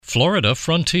Florida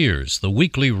Frontiers, the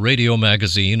weekly radio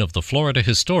magazine of the Florida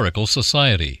Historical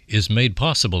Society, is made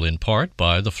possible in part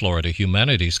by the Florida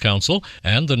Humanities Council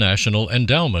and the National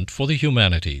Endowment for the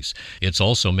Humanities. It's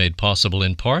also made possible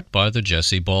in part by the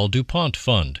Jesse Ball DuPont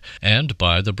Fund and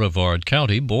by the Brevard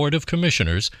County Board of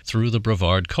Commissioners through the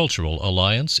Brevard Cultural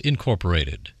Alliance,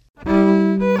 Incorporated.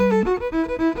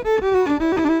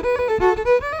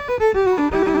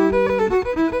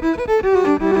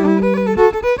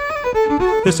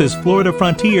 This is Florida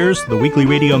Frontiers, the weekly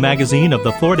radio magazine of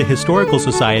the Florida Historical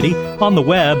Society, on the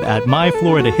web at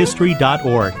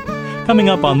myfloridahistory.org. Coming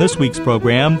up on this week's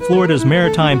program, Florida's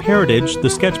Maritime Heritage, the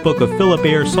sketchbook of Philip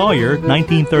Ayr Sawyer,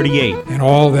 1938. And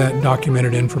all that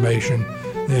documented information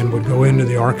then would go into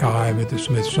the archive at the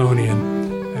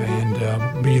Smithsonian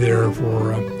and be there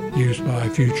for use by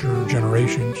future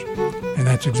generations. And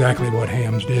that's exactly what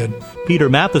Hams did. Peter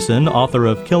Matheson, author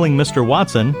of Killing Mr.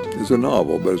 Watson. It's a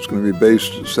novel, but it's going to be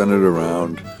centered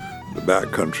around the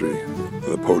backcountry,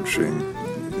 the poaching,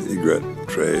 the egret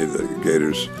trade, the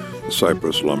gators, the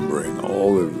cypress lumbering,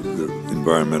 all of the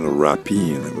environmental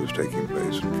rapine that was taking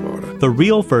place in Florida. The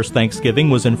real first Thanksgiving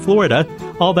was in Florida.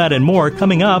 All that and more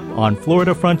coming up on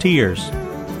Florida Frontiers.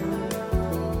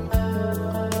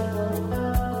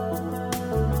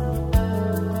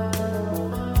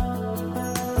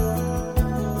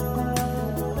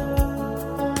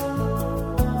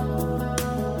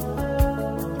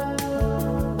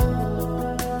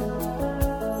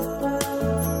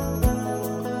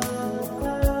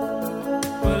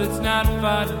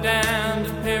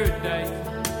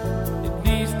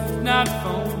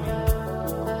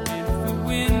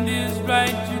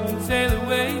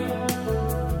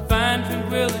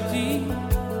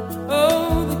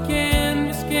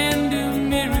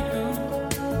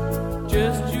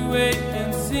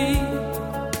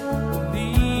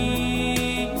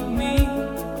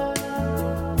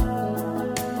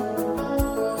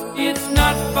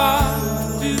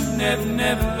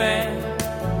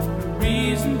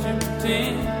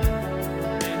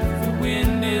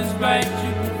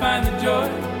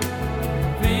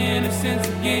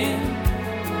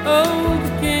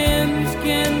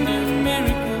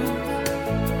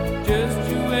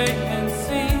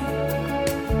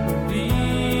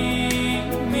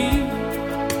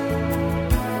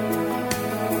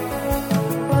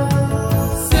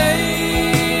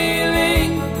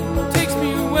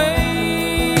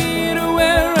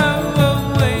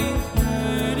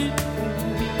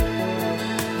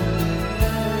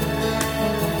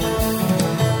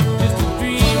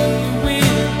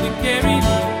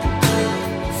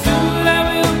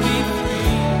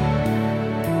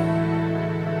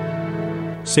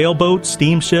 Sailboats,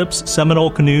 steamships, Seminole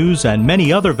canoes, and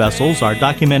many other vessels are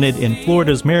documented in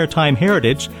Florida's Maritime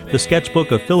Heritage, the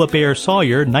sketchbook of Philip Ayr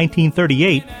Sawyer,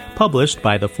 1938, published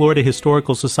by the Florida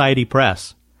Historical Society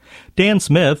Press. Dan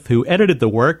Smith, who edited the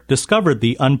work, discovered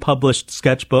the unpublished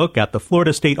sketchbook at the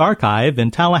Florida State Archive in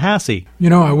Tallahassee. You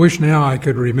know, I wish now I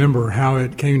could remember how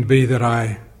it came to be that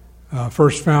I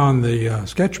first found the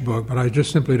sketchbook, but I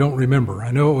just simply don't remember.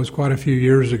 I know it was quite a few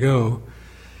years ago.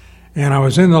 And I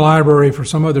was in the library for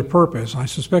some other purpose. I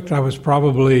suspect I was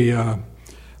probably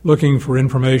looking for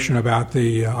information about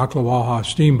the Ocklawaha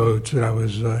steamboats that I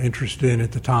was interested in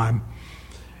at the time.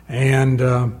 And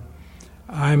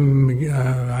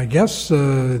I guess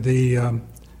the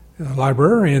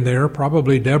librarian there,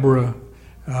 probably Deborah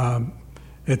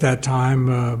at that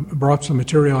time, brought some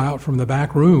material out from the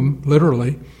back room,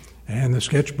 literally, and the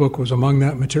sketchbook was among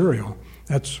that material.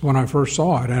 That's when I first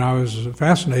saw it, and I was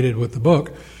fascinated with the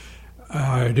book.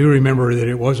 I do remember that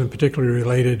it wasn't particularly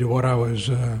related to what I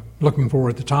was looking for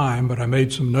at the time, but I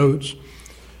made some notes.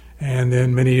 And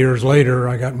then many years later,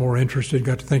 I got more interested,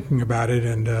 got to thinking about it,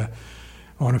 and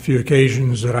on a few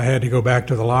occasions that I had to go back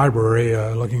to the library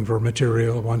looking for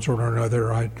material of one sort or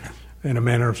another, in a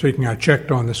manner of speaking, I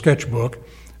checked on the sketchbook,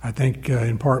 I think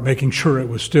in part making sure it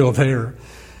was still there.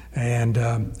 And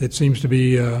it seems to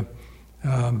be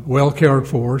well cared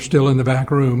for, still in the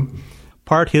back room.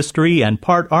 Part history and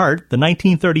part art, the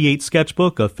 1938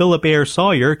 sketchbook of Philip Ayr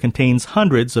Sawyer contains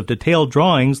hundreds of detailed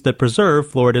drawings that preserve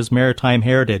Florida's maritime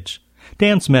heritage.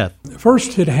 Dan Smith.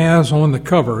 First, it has on the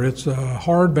cover, it's a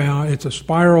hardbound, it's a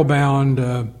spiral-bound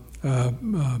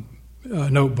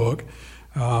notebook,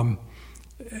 or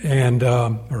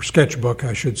sketchbook,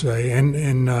 I should say,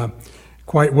 and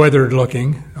quite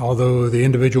weathered-looking, although the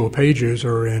individual pages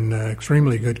are in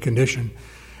extremely good condition.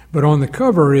 But on the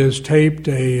cover is taped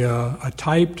a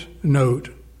typed note,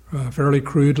 a fairly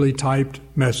crudely typed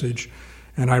message,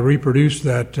 and I reproduced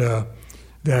that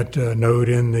note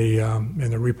in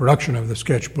the reproduction of the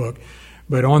sketchbook.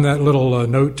 But on that little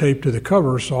note taped to the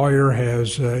cover, Sawyer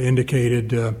has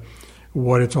indicated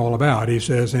what it's all about. He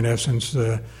says, in essence,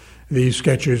 these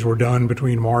sketches were done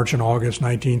between March and August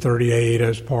 1938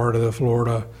 as part of the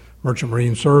Florida Merchant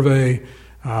Marine Survey.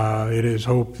 It is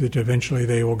hoped that eventually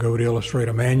they will go to illustrate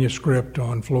a manuscript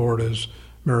on Florida's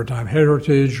maritime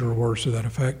heritage or worse to that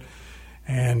effect.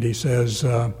 And he says,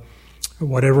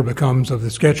 whatever becomes of the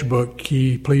sketchbook,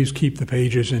 please keep the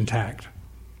pages intact,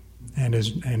 and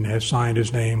has signed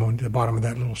his name on the bottom of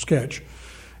that little sketch.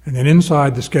 And then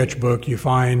inside the sketchbook, you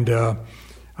find,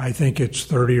 I think it's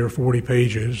 30 or 40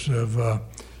 pages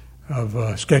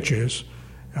of sketches.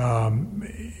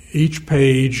 Each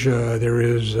page, there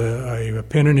is a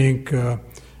pen and ink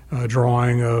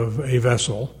drawing of a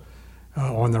vessel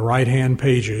on the right-hand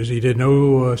pages. He did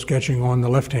no sketching on the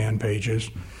left-hand pages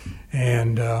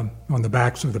and on the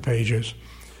backs of the pages.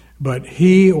 But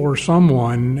he or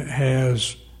someone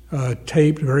has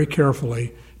taped very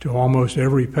carefully to almost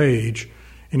every page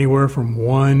anywhere from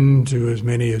 1 to as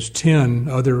many as 10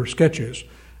 other sketches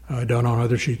done on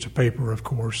other sheets of paper, of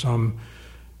course, some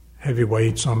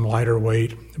heavyweight, some lighter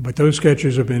weight. But those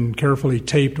sketches have been carefully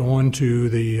taped onto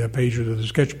the pages of the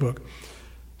sketchbook.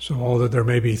 So although there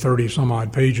may be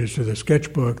 30-some-odd pages to the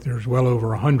sketchbook, there's well over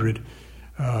 100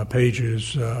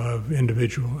 pages of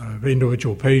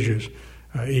individual pages,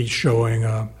 each showing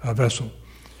a vessel.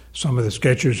 Some of the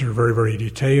sketches are very, very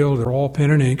detailed. They're all pen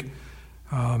and ink.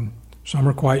 Some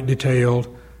are quite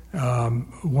detailed.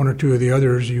 One or two of the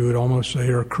others you would almost say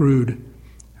are crude.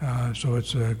 So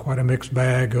it's quite a mixed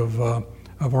bag of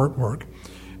artwork.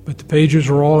 But the pages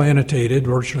are all annotated.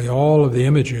 Virtually all of the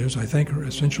images, I think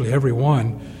essentially every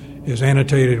one, is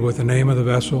annotated with the name of the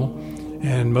vessel,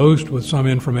 and most with some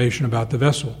information about the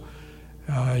vessel.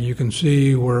 You can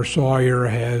see where Sawyer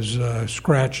has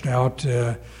scratched out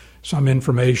some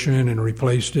information and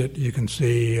replaced it. You can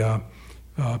see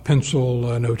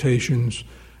pencil notations.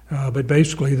 But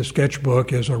basically the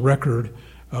sketchbook is a record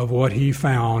of what he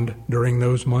found during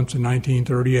those months in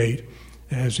 1938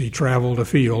 as he traveled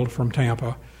afield from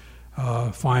Tampa,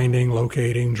 finding,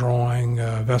 locating, drawing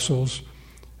vessels.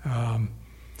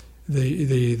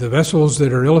 The vessels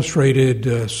that are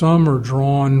illustrated, some are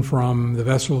drawn from the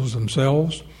vessels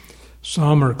themselves.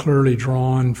 Some are clearly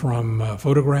drawn from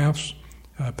photographs,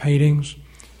 paintings.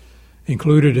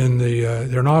 Included in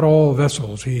they're not all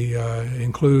vessels. He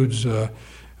includes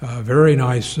very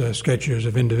nice sketches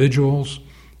of individuals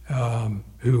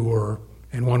who were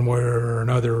in one way or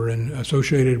another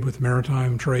associated with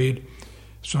maritime trade.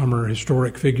 Some are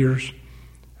historic figures.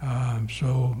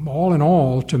 So all in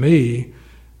all, to me,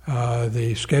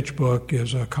 the sketchbook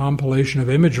is a compilation of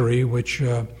imagery which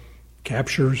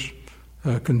captures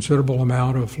a considerable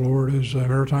amount of Florida's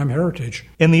maritime heritage.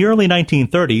 In the early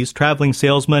 1930s, traveling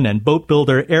salesman and boat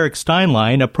builder Eric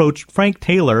Steinlein approached Frank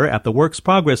Taylor at the Works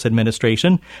Progress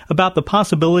Administration about the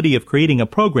possibility of creating a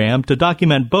program to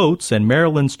document boats in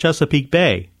Maryland's Chesapeake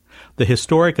Bay. The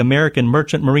Historic American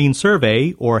Merchant Marine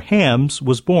Survey, or HAMS,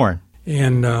 was born.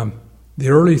 In the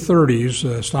early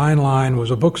 30s, Steinlein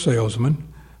was a book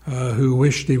salesman who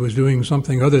wished he was doing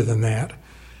something other than that.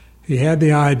 He had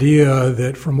the idea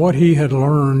that from what he had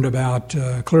learned about,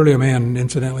 clearly a man,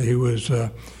 incidentally, who was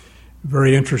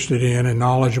very interested in and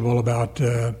knowledgeable about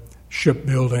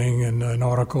shipbuilding and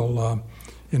nautical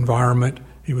environment.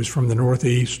 He was from the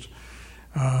Northeast,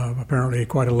 apparently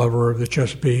quite a lover of the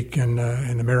Chesapeake and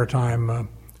the maritime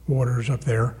waters up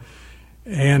there.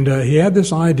 And he had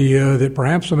this idea that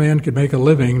perhaps a man could make a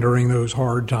living during those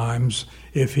hard times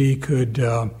if he could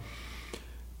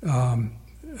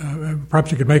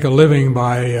perhaps he could make a living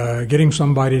by getting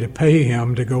somebody to pay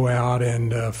him to go out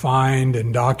and find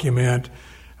and document,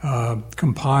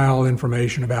 compile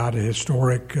information about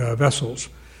historic vessels.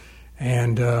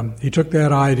 And he took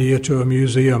that idea to a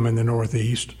museum in the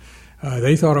Northeast.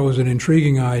 They thought it was an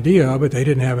intriguing idea, but they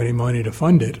didn't have any money to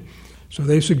fund it. So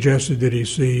they suggested that he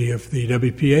see if the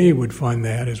WPA would fund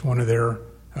that as one of their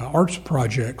arts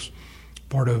projects,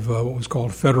 part of what was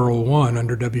called Federal One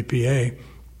under WPA.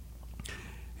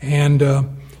 And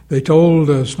they told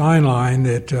Steinlein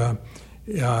that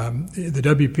the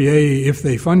WPA, if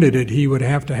they funded it, he would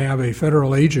have to have a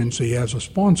federal agency as a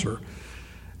sponsor.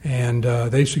 And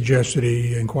they suggested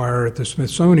he inquire at the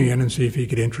Smithsonian and see if he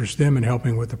could interest them in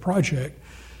helping with the project.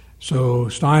 So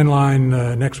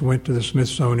Steinlein next went to the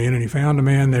Smithsonian, and he found a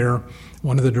man there,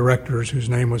 one of the directors, whose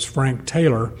name was Frank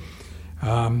Taylor,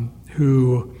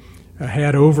 who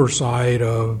had oversight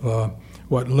of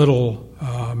what little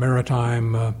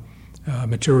maritime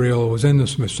material was in the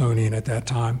Smithsonian at that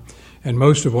time. And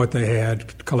most of what they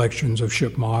had, collections of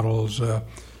ship models,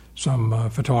 some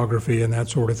photography and that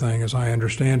sort of thing, as I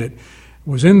understand it.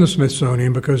 was in the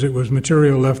Smithsonian because it was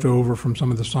material left over from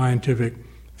some of the scientific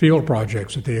field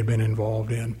projects that they had been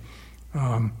involved in.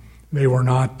 They were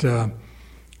not,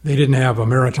 they didn't have a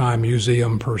maritime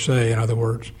museum per se, in other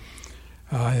words.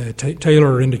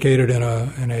 Taylor indicated in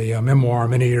a memoir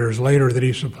many years later that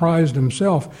he surprised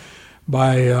himself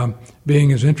by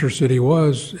being as interested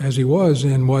as he was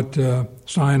in what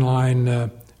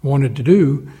Steinlein wanted to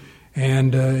do.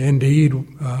 And indeed,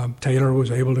 Taylor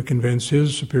was able to convince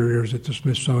his superiors at the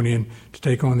Smithsonian to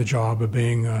take on the job of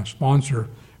being a sponsor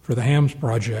for the HAMS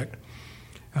project,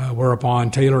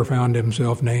 whereupon Taylor found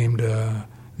himself named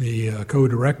the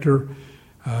co-director.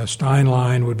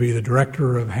 Steinlein would be the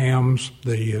director of HAMS,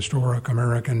 the Historic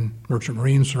American Merchant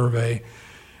Marine Survey,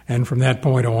 and from that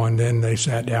point on, then they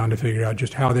sat down to figure out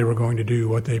just how they were going to do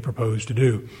what they proposed to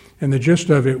do. And the gist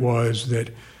of it was that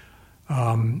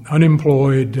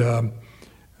unemployed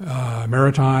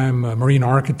maritime marine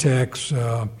architects,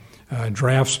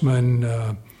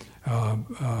 draftsmen,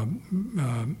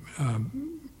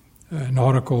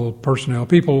 nautical personnel,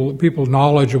 people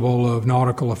knowledgeable of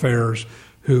nautical affairs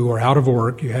who are out of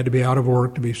work. You had to be out of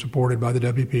work to be supported by the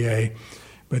WPA,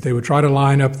 but they would try to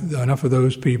line up enough of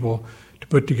those people to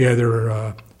put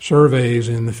together surveys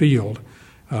in the field.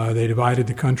 They divided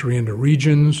the country into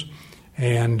regions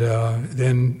and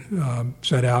then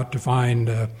set out to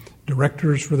find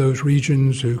directors for those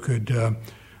regions who could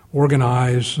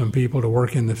organize some people to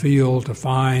work in the field, to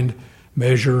find,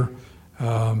 measure,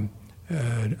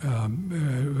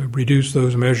 reduce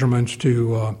those measurements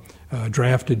to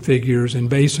drafted figures, and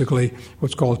basically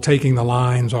what's called taking the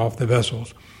lines off the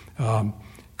vessels.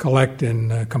 Collect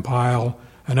and compile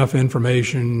enough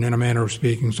information, in a manner of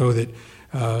speaking, so that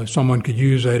someone could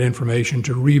use that information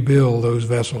to rebuild those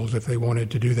vessels if they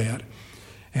wanted to do that.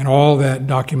 And all that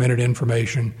documented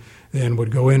information then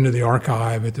would go into the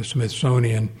archive at the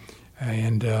Smithsonian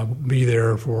and be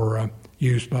there for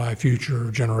use by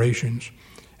future generations.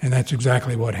 And that's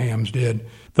exactly what HAMS did.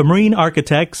 The marine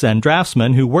architects and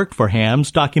draftsmen who worked for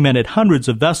HAMS documented hundreds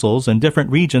of vessels in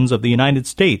different regions of the United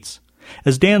States.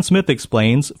 As Dan Smith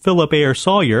explains, Philip Ayer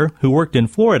Sawyer, who worked in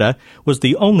Florida, was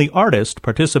the only artist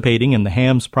participating in the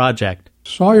HAMS project.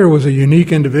 Sawyer was a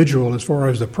unique individual as far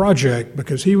as the project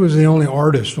because he was the only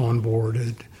artist on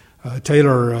board.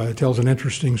 Taylor tells an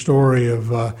interesting story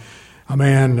of a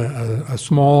man, a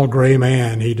small gray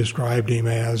man, he described him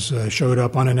as, showed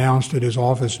up unannounced at his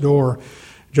office door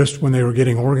just when they were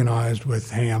getting organized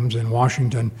with HAMS in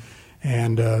Washington.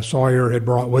 And Sawyer had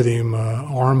brought with him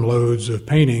armloads of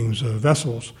paintings of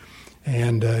vessels,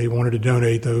 and he wanted to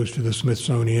donate those to the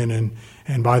Smithsonian.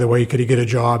 And by the way, could he get a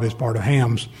job as part of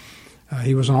HAMS?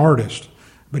 He was an artist,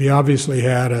 but he obviously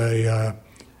had a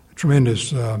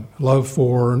tremendous love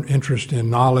for, interest in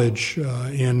knowledge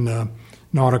in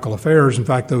nautical affairs. In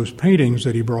fact, those paintings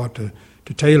that he brought to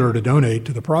Taylor to donate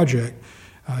to the project,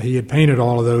 he had painted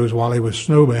all of those while he was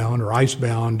snowbound or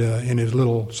icebound in his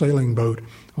little sailing boat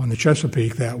on the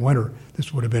Chesapeake that winter.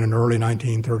 This would have been in early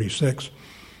 1936.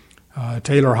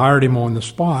 Taylor hired him on the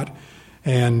spot,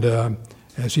 and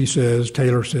as he says,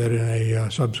 Taylor said in a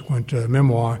subsequent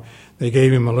memoir, they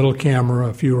gave him a little camera,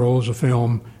 a few rolls of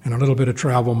film, and a little bit of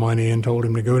travel money and told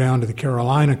him to go down to the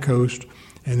Carolina coast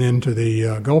and then to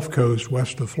the Gulf Coast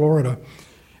west of Florida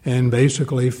and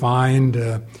basically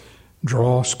find,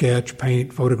 draw, sketch,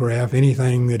 paint, photograph,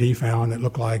 anything that he found that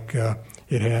looked like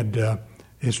it had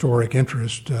historic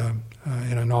interest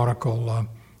in a nautical,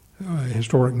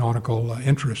 historic nautical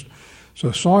interest.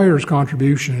 So Sawyer's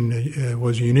contribution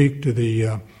was unique to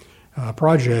the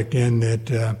project in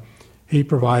that he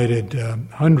provided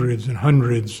hundreds and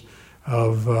hundreds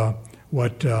of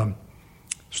what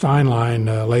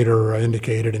Steinlein later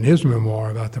indicated in his memoir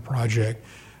about the project.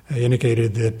 He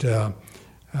indicated that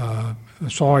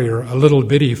Sawyer, a little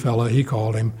bitty fella, he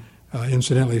called him.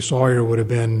 Incidentally, Sawyer would have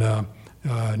been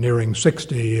nearing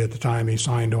 60 at the time he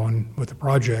signed on with the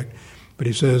project. But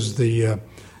he says the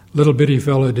little bitty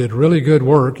fella did really good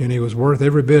work, and he was worth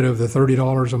every bit of the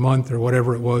 $30 a month or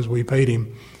whatever it was we paid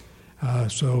him.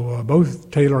 So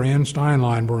both Taylor and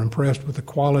Steinlein were impressed with the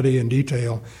quality and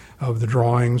detail of the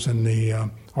drawings and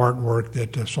the artwork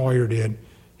that Sawyer did.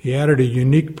 He added a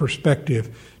unique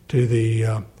perspective to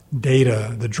the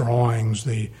data, the drawings,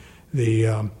 the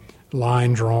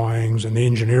line drawings, and the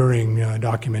engineering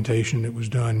documentation that was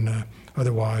done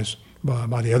otherwise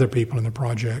by the other people in the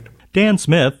project. Dan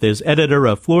Smith is editor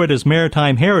of Florida's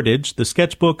Maritime Heritage, the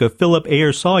sketchbook of Philip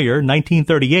Ayer Sawyer,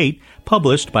 1938,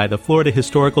 published by the Florida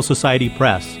Historical Society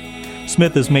Press.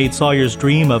 Smith has made Sawyer's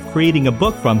dream of creating a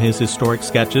book from his historic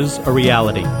sketches a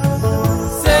reality.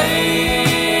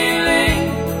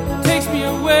 Sailing takes me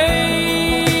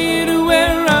away to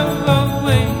where I've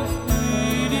always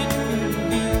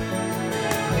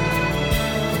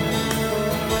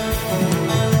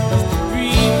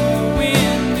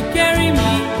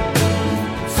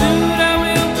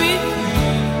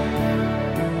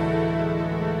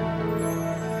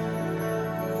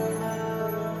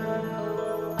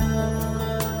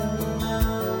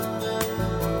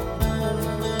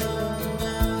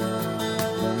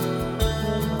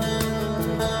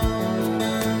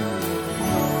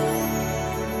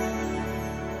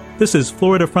This is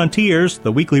Florida Frontiers,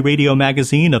 the weekly radio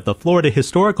magazine of the Florida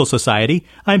Historical Society.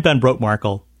 I'm Ben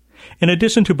Brotemarkle. In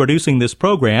addition to producing this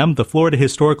program, the Florida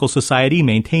Historical Society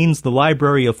maintains the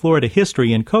Library of Florida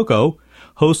History in Cocoa,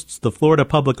 hosts the Florida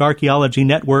Public Archaeology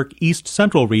Network East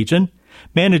Central Region,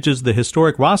 manages the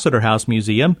historic Rossiter House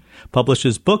Museum,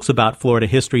 publishes books about Florida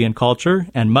history and culture,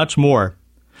 and much more.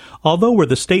 Although we're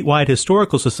the statewide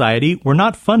historical society, we're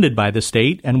not funded by the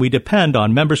state, and we depend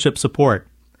on membership support.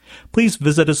 Please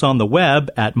visit us on the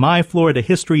web at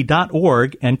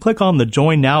myfloridahistory.org and click on the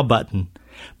Join Now button.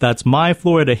 That's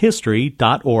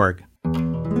myfloridahistory.org.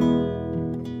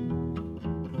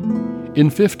 In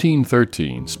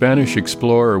 1513, Spanish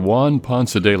explorer Juan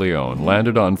Ponce de Leon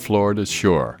landed on Florida's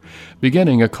shore,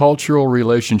 beginning a cultural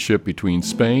relationship between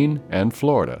Spain and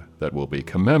Florida that will be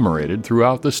commemorated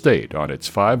throughout the state on its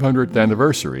 500th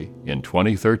anniversary in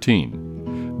 2013.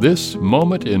 This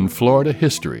moment in Florida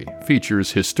history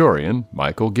features historian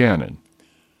Michael Gannon.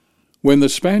 When the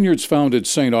Spaniards founded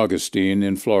St. Augustine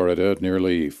in Florida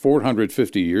nearly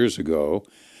 450 years ago,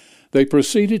 they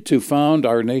proceeded to found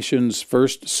our nation's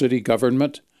first city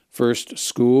government, first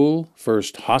school,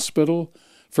 first hospital,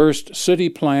 first city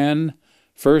plan,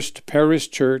 first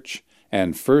parish church,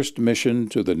 and first mission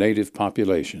to the native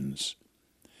populations.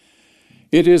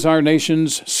 It is our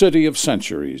nation's city of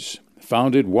centuries,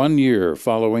 founded 1 year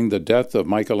following the death of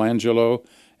Michelangelo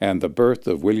and the birth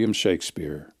of William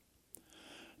Shakespeare.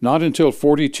 Not until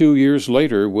 42 years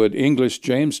later would English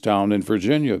Jamestown in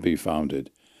Virginia be founded.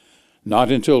 Not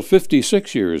until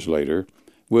 56 years later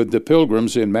would the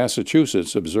Pilgrims in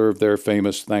Massachusetts observe their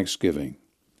famous Thanksgiving.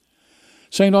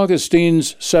 St.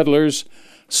 Augustine's settlers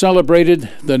celebrated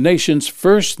the nation's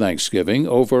first Thanksgiving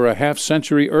over a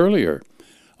half-century earlier,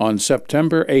 on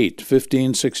September 8,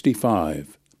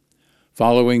 1565.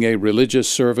 Following a religious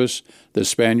service, the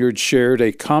Spaniards shared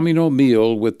a communal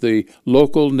meal with the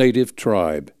local native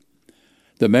tribe.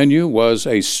 The menu was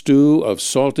a stew of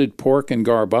salted pork and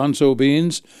garbanzo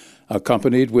beans,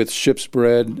 accompanied with ship's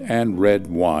bread and red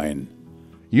wine.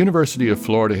 University of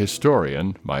Florida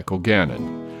historian Michael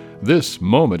Gannon. This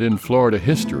moment in Florida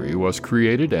history was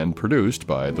created and produced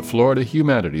by the Florida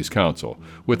Humanities Council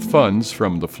with funds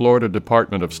from the Florida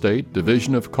Department of State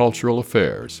Division of Cultural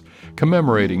Affairs,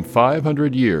 commemorating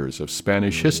 500 years of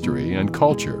Spanish history and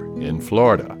culture in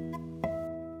Florida.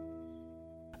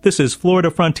 This is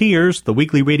Florida Frontiers, the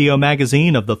weekly radio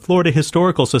magazine of the Florida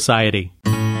Historical Society.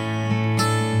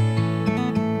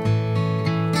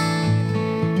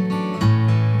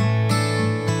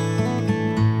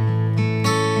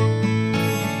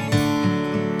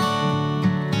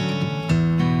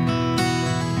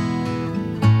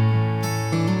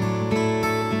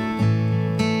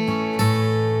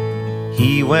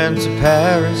 He went to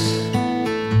Paris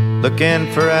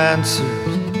looking for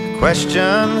answers,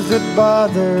 questions that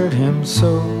bothered him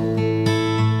so.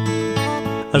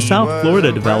 A South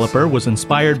Florida developer was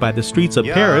inspired by the streets of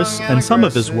Paris, and some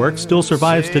of his work still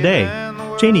survives today.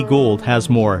 Janie Gould has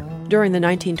more. During the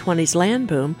 1920s land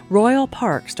boom, Royal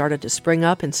Park started to spring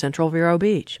up in central Vero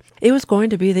Beach. It was going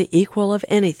to be the equal of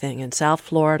anything in South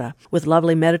Florida, with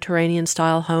lovely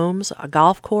Mediterranean-style homes, a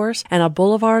golf course, and a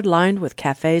boulevard lined with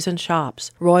cafes and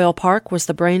shops. Royal Park was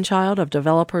the brainchild of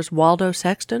developers Waldo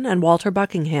Sexton and Walter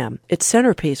Buckingham. Its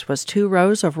centerpiece was 2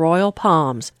 rows of royal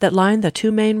palms that lined the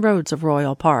 2 main roads of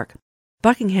Royal Park.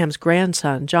 Buckingham's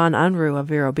grandson, John Unruh of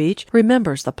Vero Beach,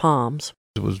 remembers the palms.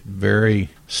 It was very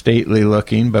stately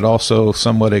looking, but also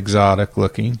somewhat exotic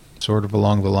looking, sort of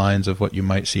along the lines of what you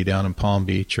might see down in Palm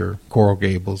Beach or Coral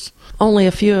Gables. Only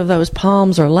a few of those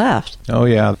palms are left. Oh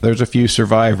yeah, there's a few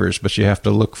survivors, but you have to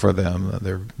look for them.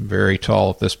 They're very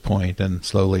tall at this point and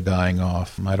slowly dying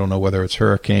off. I don't know whether it's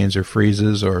hurricanes or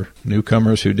freezes or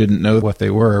newcomers who didn't know what they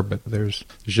were, but there's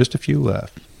just a few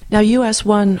left. Now, US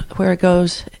 1, where it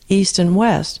goes east and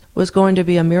west, was going to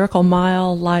be a miracle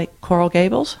mile like Coral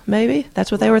Gables, maybe?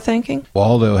 That's what they were thinking?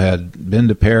 Waldo had been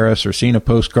to Paris or seen a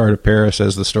postcard of Paris,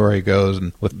 as the story goes,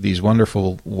 and with these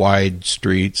wonderful wide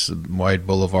streets, wide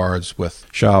boulevards with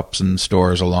shops and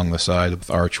stores along the side with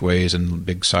archways and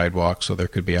big sidewalks so there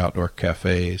could be outdoor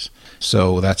cafes.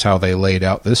 So that's how they laid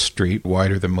out this street,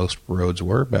 wider than most roads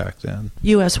were back then.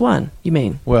 US 1, you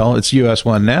mean? Well, it's US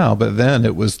 1 now, but then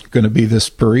it was going to be this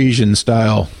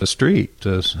Parisian-style street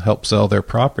to help sell their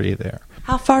property there.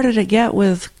 How far did it get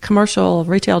with commercial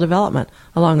retail development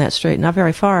along that street? Not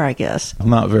very far, I guess.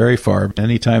 Not very far.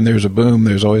 Anytime there's a boom,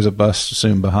 there's always a bust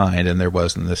soon behind, and there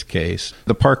was in this case.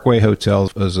 The Parkway Hotel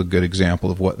was a good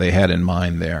example of what they had in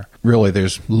mind there. Really,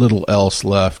 there's little else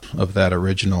left of that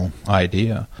original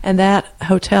idea. And that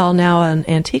hotel, now an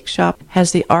antique shop,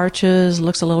 has the arches,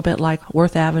 looks a little bit like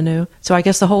Worth Avenue. So I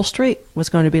guess the whole street was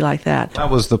going to be like that. That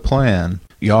was the plan.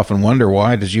 You often wonder,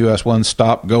 why does US 1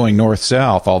 stop going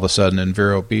north-south all of a sudden in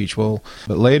Vero Beach? Well,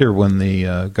 but later when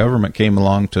the government came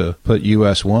along to put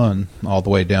US 1 all the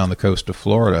way down the coast of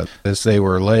Florida, as they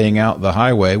were laying out the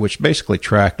highway, which basically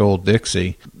tracked Old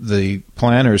Dixie, the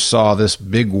planners saw this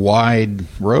big wide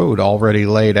road already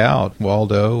laid out.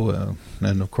 Waldo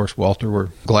and, of course, Walter were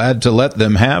glad to let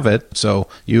them have it. So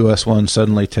US 1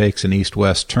 suddenly takes an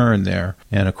east-west turn there.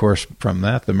 And, of course, from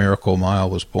that, the Miracle Mile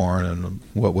was born and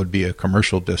what would be a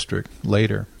commercial district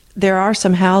later. There are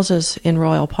some houses in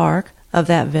Royal Park of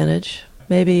that vintage.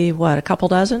 Maybe, a couple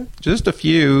dozen? Just a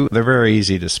few. They're very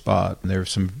easy to spot. There are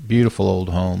some beautiful old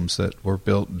homes that were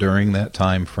built during that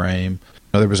time frame.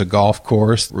 There was a golf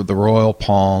course, the Royal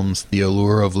Palms, the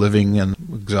allure of living in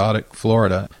exotic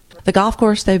Florida. The golf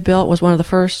course they built was one of the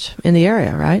first in the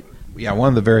area, right? Yeah, one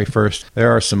of the very first.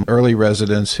 There are some early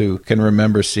residents who can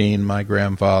remember seeing my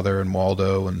grandfather and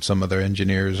Waldo and some of their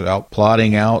engineers out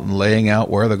plotting out and laying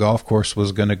out where the golf course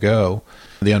was going to go.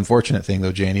 The unfortunate thing,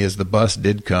 though, Janie, is the bus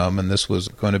did come, and this was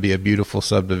going to be a beautiful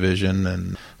subdivision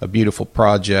and a beautiful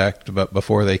project, but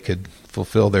before they could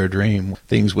fulfill their dream,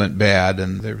 things went bad,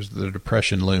 and there was the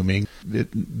Depression looming.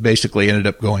 It basically ended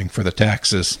up going for the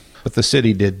taxes. But the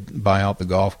city did buy out the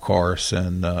golf course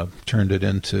and turned it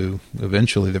into,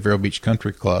 eventually, the Vero Beach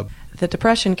Country Club. The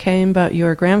Depression came, but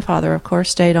your grandfather, of course,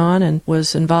 stayed on and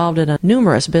was involved in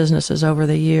numerous businesses over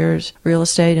the years, real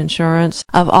estate, insurance.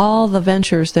 Of all the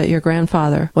ventures that your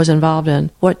grandfather was involved in,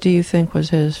 what do you think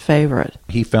was his favorite?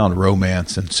 He found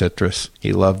romance in citrus.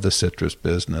 He loved the citrus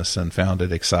business and found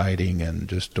it exciting and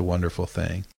just a wonderful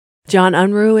thing. John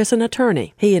Unruh is an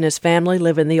attorney. He and his family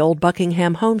live in the old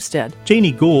Buckingham homestead.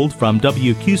 Janie Gould from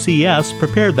WQCS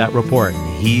prepared that report.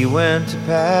 He went to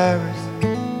Paris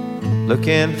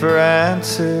looking for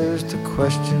answers to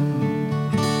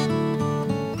questions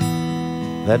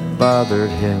that bothered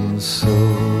him so.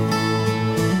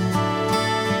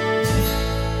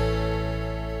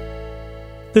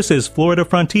 This is Florida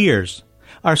Frontiers.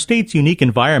 Our state's unique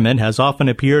environment has often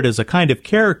appeared as a kind of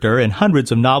character in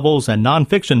hundreds of novels and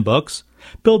nonfiction books.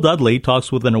 Bill Dudley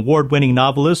talks with an award-winning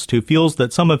novelist who feels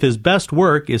that some of his best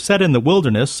work is set in the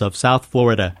wilderness of South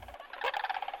Florida.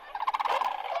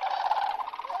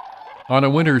 On a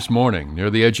winter's morning near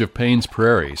the edge of Payne's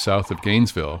Prairie, south of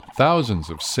Gainesville,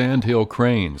 thousands of sandhill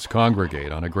cranes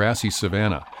congregate on a grassy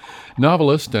savanna.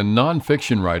 Novelist and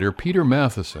nonfiction writer Peter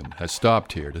Matheson has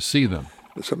stopped here to see them.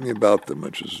 There's something about them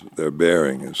which is their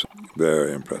bearing is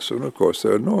very impressive. And of course,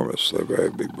 they're enormous. They're very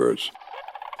big birds.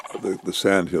 The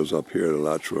sandhills up here at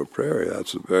Alachua Prairie,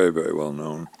 that's a very, very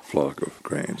well-known flock of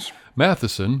cranes.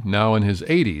 Matheson, now in his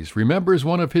 80s, remembers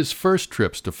one of his first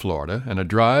trips to Florida and a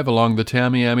drive along the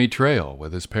Tamiami Trail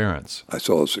with his parents. I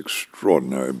saw this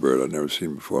extraordinary bird I'd never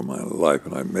seen before in my life,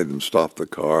 and I made them stop the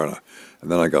car,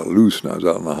 and then I got loose, and I was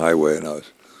out on the highway, and I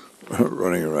was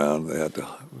running around. They had to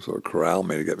sort of corral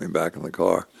me to get me back in the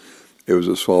car. It was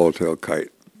a swallowtail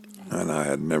kite, and I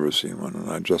had never seen one, and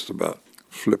I just about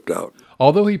flipped out.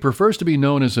 Although he prefers to be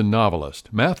known as a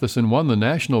novelist, Matheson won the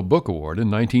National Book Award in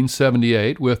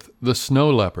 1978 with The Snow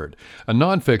Leopard, a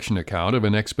nonfiction account of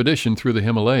an expedition through the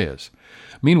Himalayas.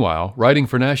 Meanwhile, writing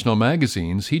for national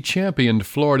magazines, he championed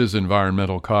Florida's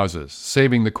environmental causes,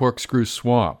 saving the Corkscrew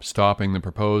Swamp, stopping the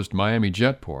proposed Miami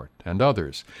Jetport, and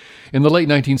others. In the late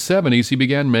 1970s, he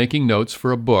began making notes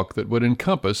for a book that would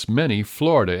encompass many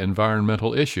Florida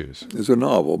environmental issues. It's a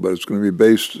novel, but it's going to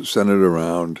be centered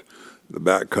around the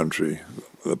backcountry,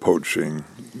 the poaching,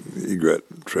 the egret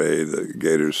trade, the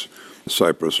gators, the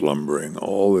cypress lumbering,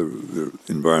 all the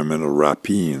environmental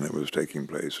rapine that was taking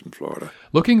place in Florida.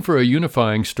 Looking for a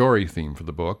unifying story theme for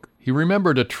the book, he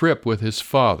remembered a trip with his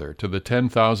father to the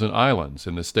 10,000 Islands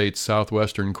in the state's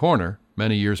southwestern corner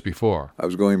many years before. I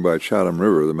was going by Chatham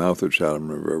River, the mouth of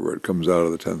Chatham River, where it comes out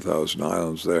of the 10,000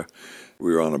 Islands there.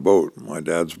 We were on a boat, my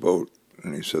dad's boat,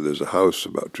 and he said there's a house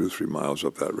about 2-3 miles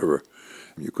up that river.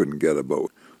 You couldn't get a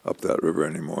boat up that river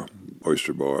anymore,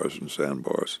 oyster bars and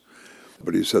sandbars.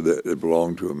 But he said that it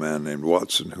belonged to a man named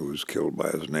Watson who was killed by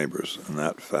his neighbors, and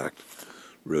that fact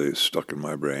really stuck in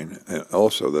my brain. And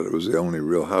also that it was the only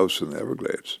real house in the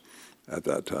Everglades at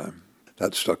that time.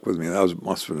 That stuck with me.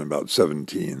 Must have been about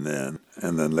 17 then.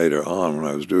 And then later on, when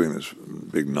I was doing this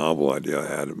big novel idea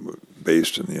I had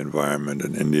based in the environment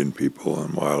and Indian people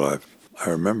and wildlife, I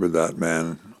remember that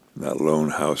man, that lone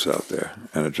house out there,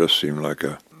 and it just seemed like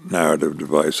a narrative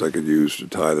device I could use to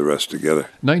tie the rest together.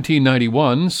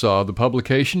 1991 saw the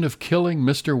publication of Killing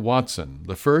Mr. Watson,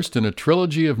 the first in a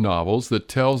trilogy of novels that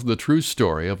tells the true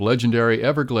story of legendary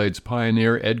Everglades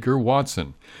pioneer Edgar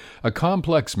Watson, a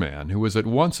complex man who was at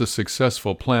once a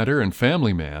successful planter and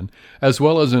family man, as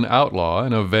well as an outlaw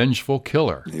and a vengeful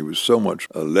killer. He was so much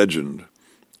a legend.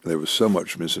 There was so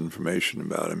much misinformation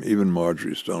about him. Even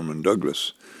Marjorie Stoneman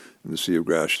Douglas in The Sea of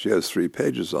Grass, she has 3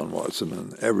 pages on Watson,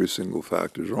 and every single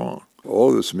fact is wrong.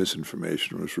 All this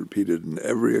misinformation was repeated in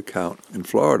every account in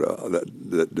Florida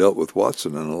that dealt with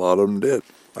Watson, and a lot of them did.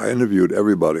 I interviewed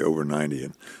everybody over 90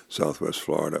 in Southwest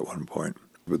Florida at one point,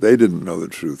 but they didn't know the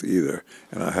truth either,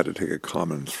 and I had to take a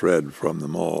common thread from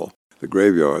them all. The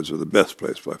graveyards are the best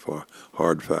place by far.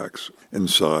 Hard facts,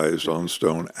 incised on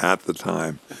stone at the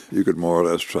time. You could more or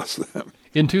less trust them.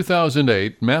 In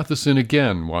 2008, Matheson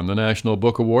again won the National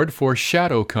Book Award for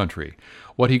Shadow Country,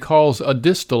 what he calls a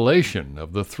distillation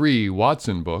of the 3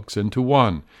 Watson books into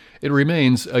one. It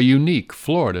remains a unique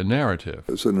Florida narrative.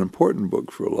 It's an important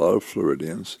book for a lot of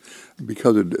Floridians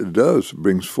because it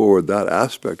brings forward that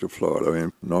aspect of Florida. I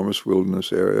mean, enormous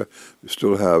wilderness area. We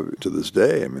still have, to this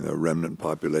day, a remnant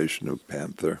population of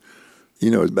panther.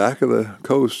 Back of the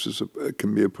coast it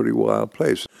can be a pretty wild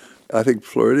place. I think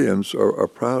Floridians are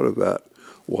proud of that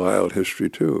wild history,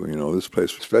 too. This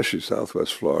place, especially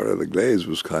Southwest Florida, the Glades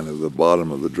was kind of the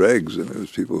bottom of the dregs, and it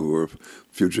was people who were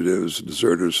fugitives,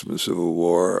 deserters from the Civil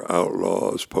War,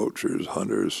 outlaws, poachers,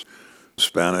 hunters,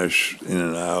 Spanish in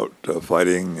and out,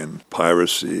 fighting and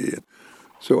piracy.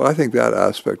 So I think that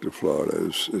aspect of Florida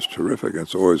is terrific, and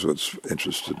it's always what's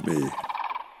interested me.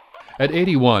 At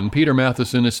 81, Peter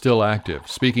Matheson is still active,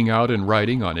 speaking out and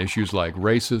writing on issues like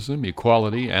racism,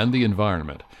 equality, and the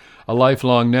environment. A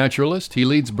lifelong naturalist, he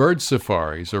leads bird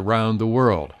safaris around the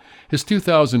world. His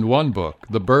 2001 book,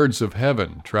 The Birds of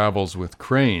Heaven, Travels with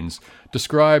Cranes,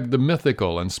 described the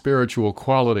mythical and spiritual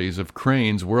qualities of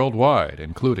cranes worldwide,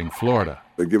 including Florida.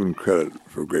 They're given credit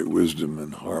for great wisdom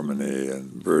and harmony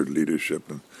and bird leadership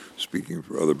and speaking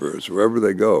for other birds, wherever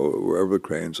they go, wherever the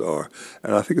cranes are.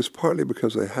 And I think it's partly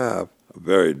because they have a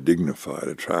very dignified,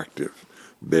 attractive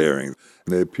bearing.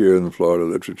 They appear in the Florida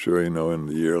literature, in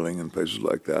the Yearling and places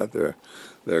like that.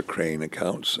 They're crane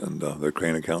accounts, and they're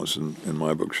crane accounts in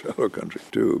my book, Shadow Country,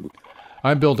 too.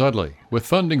 I'm Bill Dudley. With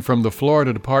funding from the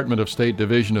Florida Department of State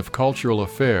Division of Cultural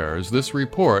Affairs, this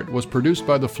report was produced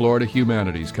by the Florida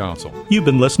Humanities Council. You've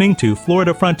been listening to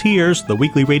Florida Frontiers, the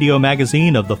weekly radio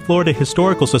magazine of the Florida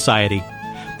Historical Society.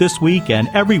 This week and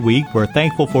every week, we're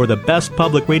thankful for the best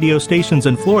public radio stations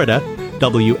in Florida: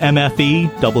 WMFE,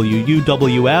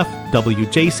 WUWF,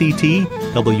 WJCT,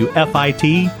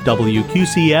 WFIT,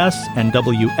 WQCS, and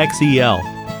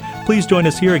WXEL. Please join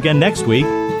us here again next week.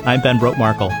 I'm Ben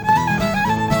Brotemarkle.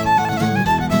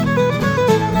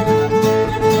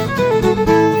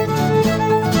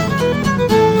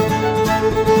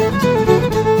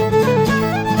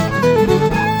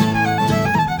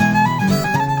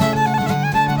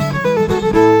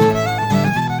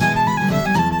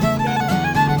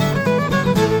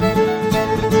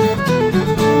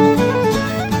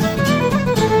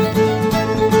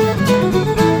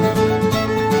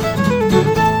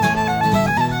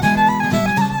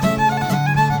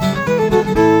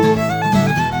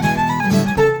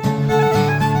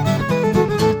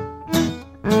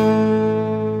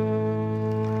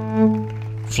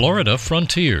 Florida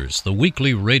Frontiers, the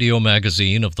weekly radio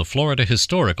magazine of the Florida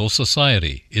Historical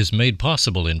Society, is made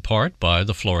possible in part by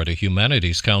the Florida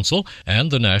Humanities Council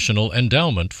and the National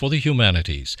Endowment for the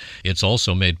Humanities. It's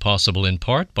also made possible in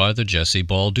part by the Jesse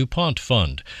Ball DuPont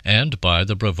Fund and by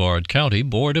the Brevard County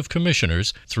Board of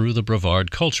Commissioners through the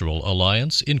Brevard Cultural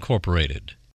Alliance, Incorporated.